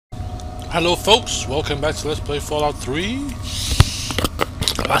Hello folks, welcome back to Let's Play Fallout 3.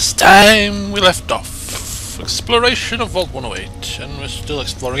 Last time we left off, exploration of Vault 108, and we're still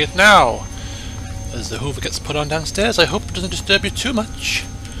exploring it now. As the Hoover gets put on downstairs, I hope it doesn't disturb you too much.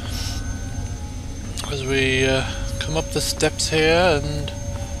 As we come up the steps here, and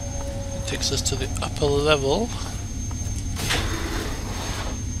it takes us to the upper level.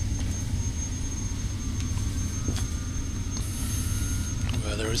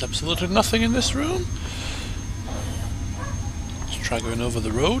 There is absolutely nothing in this room. Let's try going over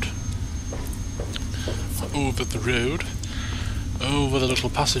the road. Over the little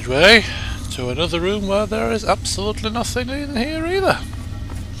passageway to another room where there is absolutely nothing in here either.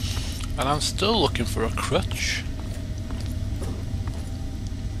 And I'm still looking for a crutch.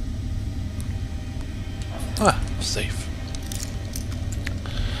 Ah, safe.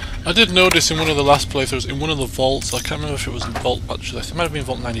 I did notice in one of the last playthroughs, in one of the vaults, I can't remember if it was in Vault, actually, I think it might have been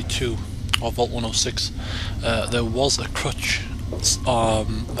Vault 92 or Vault 106, there was a crutch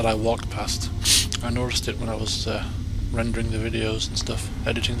that I walked past. I noticed it when I was rendering the videos and stuff,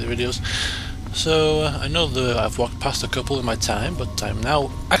 editing the videos. So I know that I've walked past a couple in my time, but I'm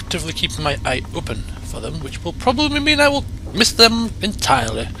now actively keeping my eye open for them, which will probably mean I will miss them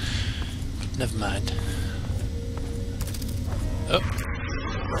entirely. But never mind. Oh.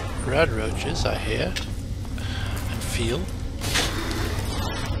 Red roaches I hear and feel.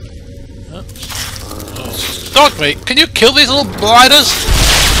 Oh. Dog mate, can you kill these little gliders?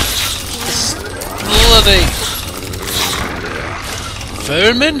 Bloody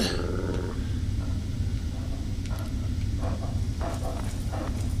vermin!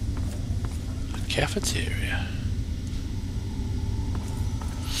 A cafeteria.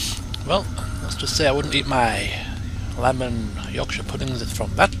 Well, let's just say I wouldn't eat my lemon Yorkshire puddings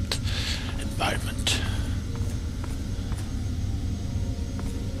from that environment.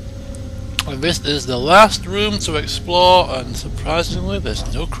 And this is the last room to explore, and surprisingly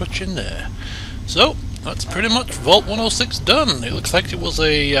there's no crutch in there. So that's pretty much Vault 106 done. It looks like it was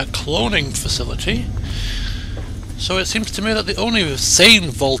a cloning facility. So it seems to me that the only sane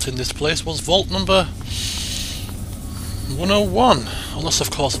vault in this place was vault number 101. Unless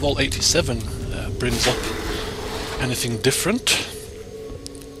of course Vault 87 brings up anything different,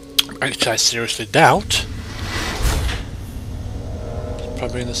 which I seriously doubt. It's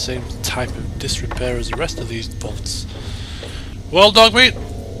probably in the same type of disrepair as the rest of these vaults. Well, Dogmeat,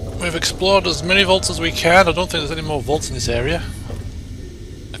 we've explored as many vaults as we can. I don't think there's any more vaults in this area,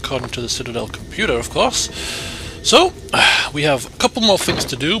 according to the Citadel computer, of course. So, we have a couple more things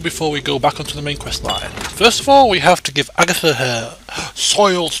to do before we go back onto the main quest line. First of all, we have to give Agatha her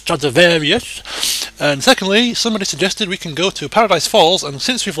Soil Stradivarius. And secondly, somebody suggested we can go to Paradise Falls, and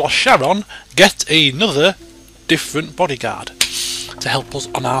since we've lost Sharon, get another different bodyguard to help us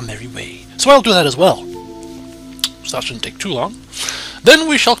on our merry way. So I'll do that as well. So that shouldn't take too long. Then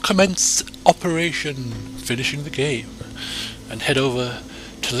we shall commence Operation Finishing the Game and head over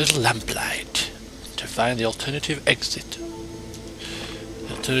to Little Lamplight to find the alternative exit,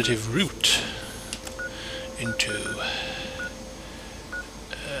 the alternative route into...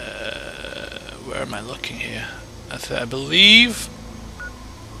 where am I looking here? I believe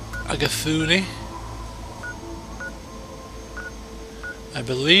Agathuni. I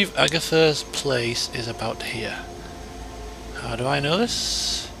believe Agatha's place is about here. How do I know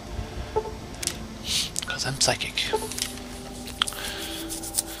this? Because I'm psychic.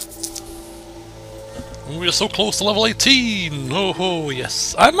 We are so close to level 18! Oh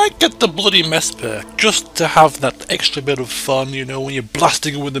yes. I might get the bloody mess perk, just to have that extra bit of fun, you know, when you're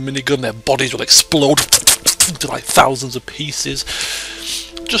blasting them with the minigun, their bodies will explode into like thousands of pieces.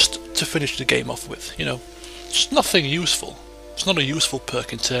 Just to finish the game off with, you know. Just nothing useful. It's not a useful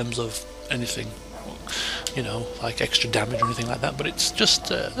perk in terms of anything, you know, like extra damage or anything like that, but it's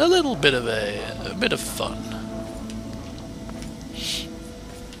just a little bit of a bit of fun.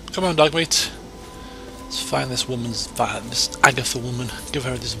 Come on, Dogmeat. Let's find this woman's this Agatha woman. Give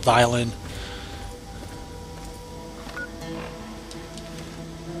her this violin.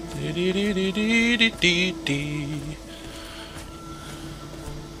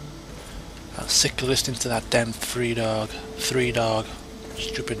 I'm sick of listening to that damn three dog,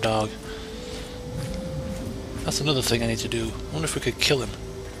 stupid dog. That's another thing I need to do. I wonder if we could kill him.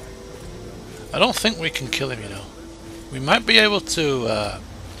 I don't think we can kill him, you know. We might be able to.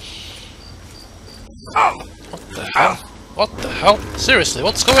 What the hell? What the hell? Seriously,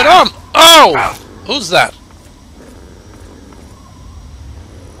 what's going on? Oh! Who's that?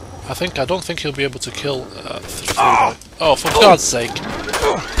 I don't think he'll be able to kill oh, for God's sake.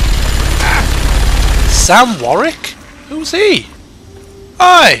 Sam Warwick? Who's he?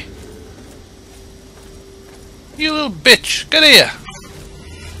 Hi! You little bitch! Get here!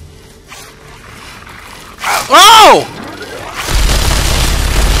 Oh!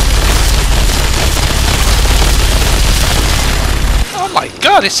 Oh my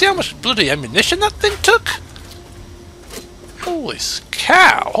god, you see how much bloody ammunition that thing took? Holy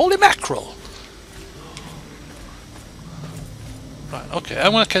cow! Holy mackerel! Right, okay,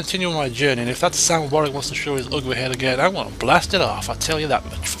 I'm going to continue my journey, and if that Sam Warwick wants to show his ugly head again, I'm going to blast it off, I'll tell you that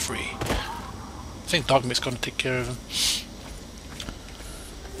much for free. I think Dogmeat's going to take care of him.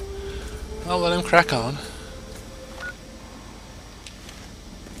 I'll let him crack on.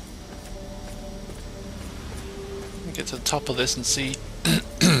 Let me get to the top of this and see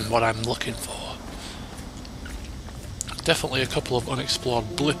what I'm looking for. Definitely a couple of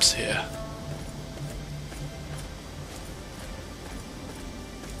unexplored blips here.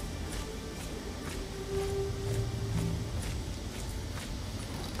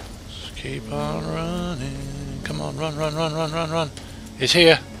 Keep on running. Come on, run, run, run, run, run, run. He's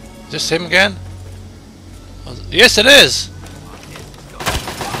here. Is this him again? Yes, it is!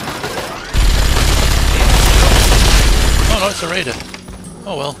 Oh no, it's a raider.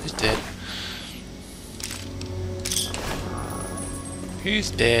 Oh well, he's dead.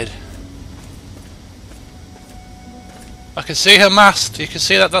 He's dead. I can see her mast. You can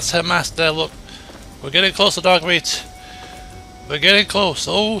see that that's her mast there, look. We're getting closer, Dogmeat. We're getting close,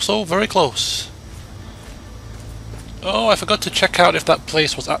 oh so very close. Oh, I forgot to check out if that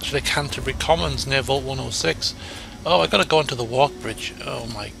place was actually Canterbury Commons near Vault 106. Oh, I gotta go onto the walk bridge. Oh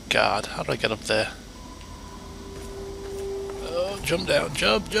my god, how do I get up there? Oh, jump down,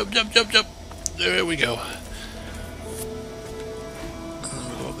 jump, jump, jump, jump, jump. There we go. And then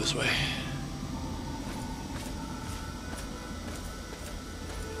we'll go up this way.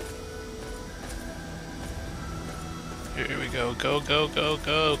 Here we go, go, go, go,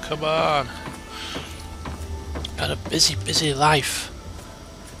 go, come on. Got a busy, busy life.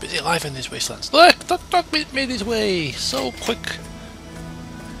 Busy life in these wastelands. Look, Dogmeat made his way so quick.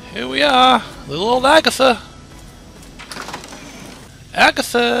 Here we are, little old Agatha.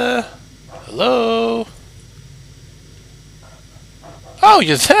 Agatha! Hello? Oh,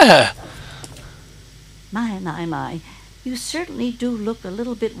 you're there! My, my, my. You certainly do look a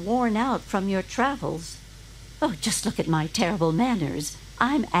little bit worn out from your travels. Oh, just look at my terrible manners.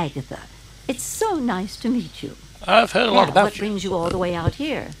 I'm Agatha. It's so nice to meet you. I've heard a lot about what you. brings you all the way out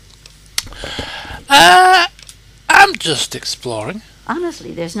here? I'm just exploring.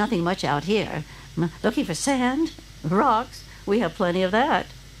 Honestly, there's nothing much out here. Looking for sand, rocks, we have plenty of that.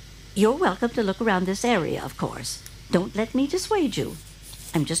 You're welcome to look around this area, of course. Don't let me dissuade you.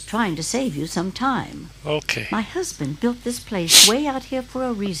 I'm just trying to save you some time. Okay. My husband built this place way out here for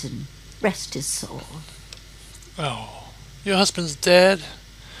a reason. Rest his soul. Oh, your husband's dead?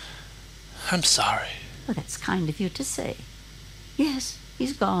 I'm sorry. Well, that's kind of you to say. Yes,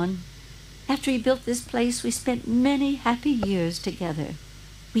 he's gone. After he built this place, we spent many happy years together.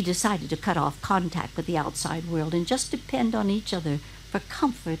 We decided to cut off contact with the outside world and just depend on each other for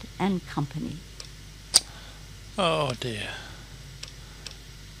comfort and company. Oh dear.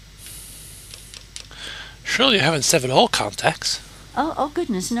 Surely you haven't severed all contacts. Oh,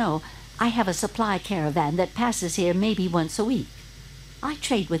 goodness, no. I have a supply caravan that passes here maybe once a week. I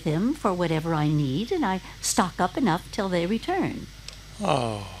trade with them for whatever I need, and I stock up enough till they return.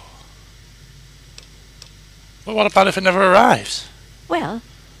 Oh. But what about if it never arrives? Well,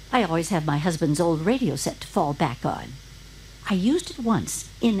 I always have my husband's old radio set to fall back on. I used it once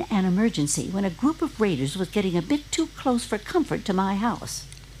in an emergency when a group of raiders was getting a bit too close for comfort to my house.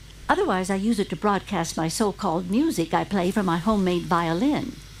 Otherwise, I use it to broadcast my so-called music I play for my homemade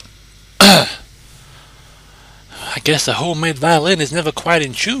violin. I guess a homemade violin is never quite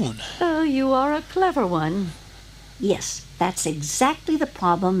in tune. Oh, you are a clever one. Yes, that's exactly the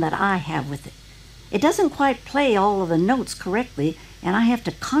problem that I have with it. It doesn't quite play all of the notes correctly, and I have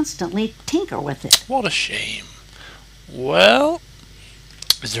to constantly tinker with it. What a shame. Well,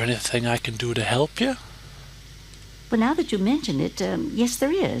 is there anything I can do to help you? Well, now that you mention it, yes,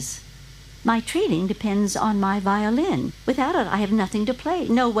 there is. My trading depends on my violin. Without it, I have nothing to play,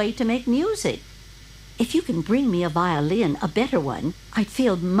 no way to make music. If you can bring me a violin, a better one, I'd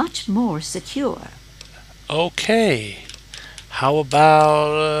feel much more secure. Okay. How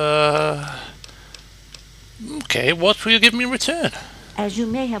about, okay, what will you give me in return? As you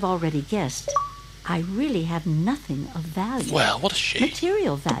may have already guessed, I really have nothing of value. Well, what a shame.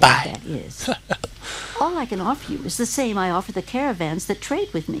 Material value, Goodbye. that is. All I can offer you is the same I offer the caravans that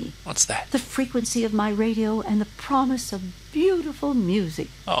trade with me. What's that? The frequency of my radio and the promise of beautiful music.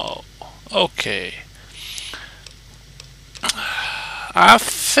 Oh, okay. I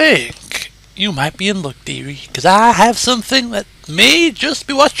think You might be in luck, dearie, because I have something that may just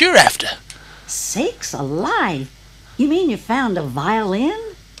be what you're after. Sakes alive! You mean you found a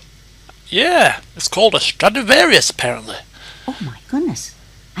violin? Yeah, it's called a Stradivarius, apparently. Oh my goodness.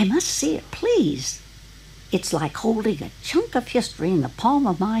 I must see it, please. It's like holding a chunk of history in the palm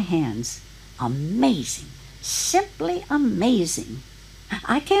of my hands. Amazing. Simply amazing.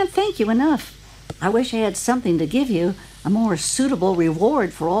 I can't thank you enough. I wish I had something to give you, a more suitable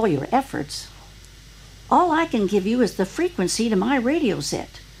reward for all your efforts. All I can give you is the frequency to my radio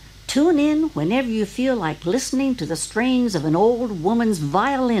set. Tune in whenever you feel like listening to the strains of an old woman's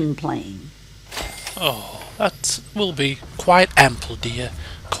violin playing. Oh, that will be quite ample, dear.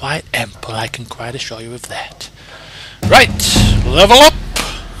 Quite ample, I can quite assure you of that. Right, level up!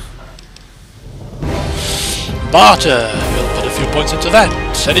 Barter, we'll put a few points into that.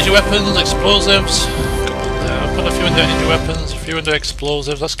 Energy weapons, explosives. Put a few into energy weapons, a few into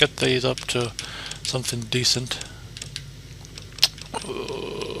explosives. Let's get these up to something decent.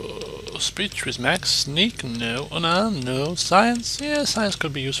 Speech was max. Sneak, no. Unarmed, no. Science, yeah, science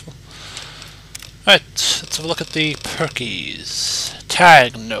could be useful. Right, let's have a look at the perkies.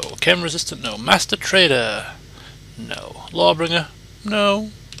 Tag, no. Chem resistant, no. Master Trader, no. Lawbringer, no.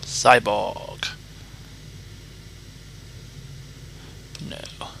 Cyborg, no.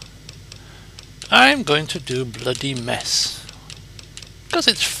 I'm going to do Bloody Mess, because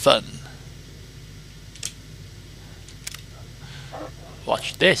it's fun.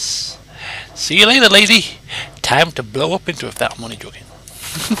 Watch this. See you later, lady. Time to blow up into a fat money jogging.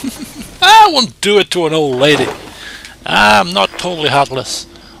 I won't do it to an old lady. I'm not totally heartless.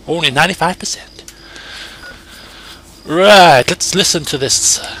 Only 95%. Right, let's listen to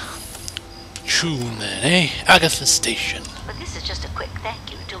this tune then, eh? Agatha Station. But this is just a quick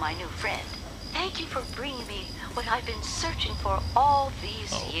thank you to my new friend. Thank you for bringing me what I've been searching for all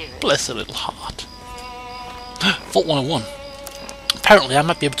these years. Bless her little heart. Vault 101. Apparently I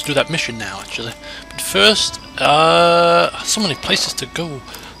might be able to do that mission now, actually. But first, so many places to go.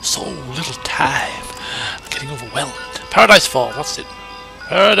 So little time. I'm getting overwhelmed. Paradise Fall, that's it.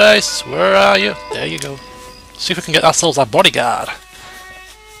 Paradise, where are you? There you go. See if we can get ourselves our bodyguard.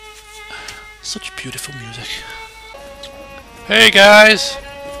 Such beautiful music. Hey guys!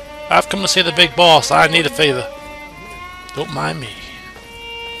 I've come to see the big boss. I need a favor. Don't mind me.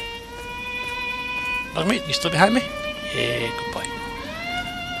 Look, mate, you still behind me? Yeah, good boy.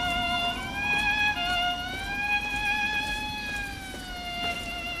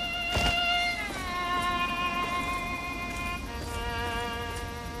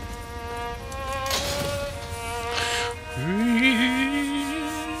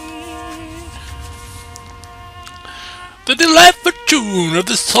 The delightful tune of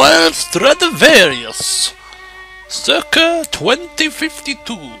the silent Stradivarius, circa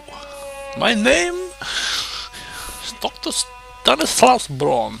 2052. My name is Dr. Stanislaus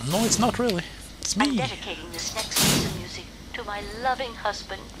Braun. No, it's not really. It's me. I'm dedicating this next piece of music to my loving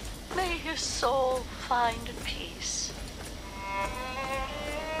husband. May his soul find peace.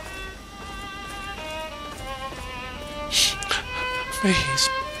 May he's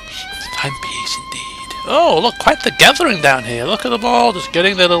find peace indeed. Oh, look, quite the gathering down here. Look at them all just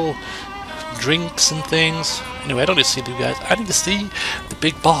getting their little drinks and things. Anyway, I don't need to see you guys. I need to see the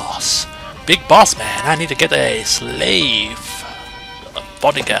big boss. Big boss man. I need to get a slave. A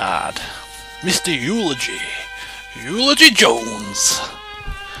bodyguard. Mr. Eulogy. Eulogy Jones.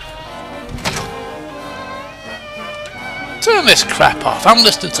 Turn this crap off. I'm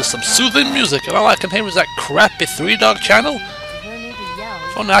listening to some soothing music and all I can hear is that crappy Three Dog channel.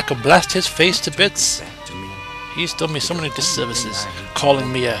 If only I could blast his face to bits. He's done me so many disservices, calling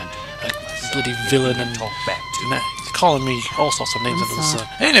me a bloody villain and calling me all sorts of names under the sun.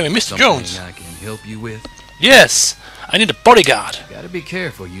 Anyway, Mr. Jones. I can help you with? Yes, I need a bodyguard. Gotta be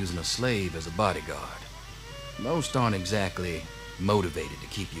careful using a slave as a bodyguard. Most aren't exactly motivated to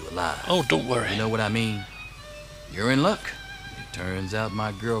keep you alive. Oh, don't worry. You know what I mean? You're in luck. It turns out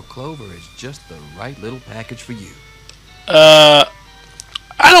my girl Clover is just the right little package for you.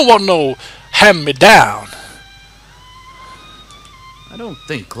 I don't want no hand-me-down. I don't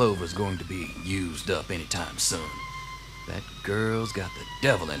think Clover's going to be used up anytime soon. That girl's got the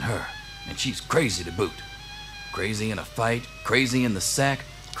devil in her, and she's crazy to boot. Crazy in a fight, crazy in the sack,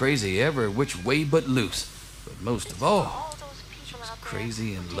 crazy every which way but loose. But most of all, she's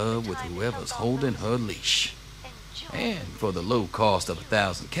crazy in love with whoever's holding her leash. And for the low cost of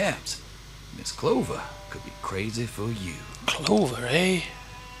 1,000 caps, Miss Clover could be crazy for you. Clover, eh?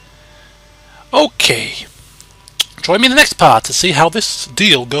 Okay. Join me in the next part to see how this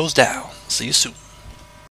deal goes down. See you soon.